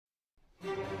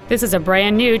This is a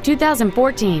brand new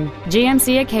 2014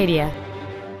 GMC Acadia.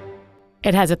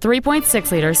 It has a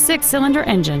 3.6-liter six-cylinder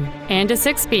engine and a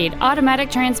 6-speed automatic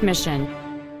transmission.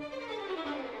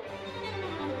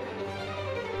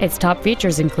 Its top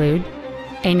features include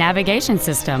a navigation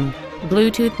system,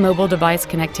 Bluetooth mobile device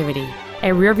connectivity,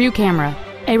 a rear-view camera,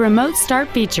 a remote start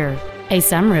feature, a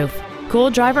sunroof, cool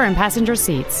driver and passenger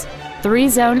seats,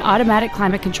 3-zone automatic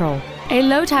climate control, a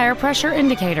low tire pressure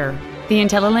indicator, the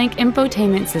IntelliLink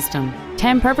infotainment system,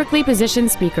 10 perfectly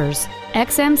positioned speakers,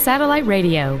 XM satellite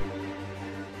radio,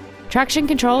 traction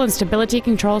control and stability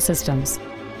control systems,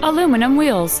 aluminum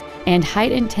wheels, and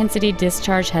high-intensity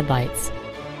discharge headlights.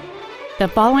 The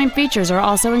following features are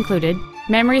also included: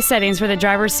 memory settings for the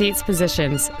driver's seat's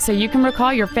positions, so you can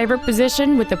recall your favorite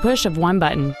position with the push of one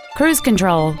button, cruise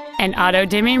control, an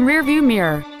auto-dimming rear-view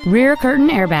mirror, rear curtain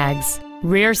airbags,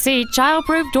 rear seat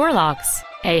child-proof door locks,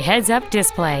 a heads-up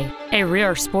display, a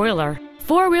rear spoiler,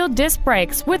 4-wheel disc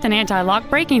brakes with an anti-lock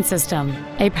braking system,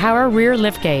 a power rear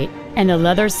liftgate, and the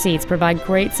leather seats provide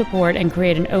great support and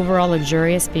create an overall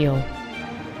luxurious feel.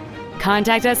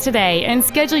 Contact us today and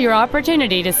schedule your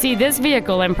opportunity to see this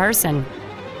vehicle in person.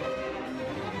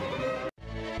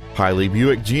 Hiley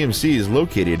Buick GMC is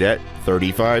located at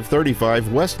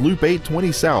 3535 West Loop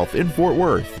 820 South in Fort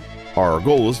Worth. Our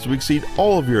goal is to exceed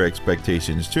all of your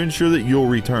expectations to ensure that you'll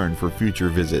return for future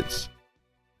visits.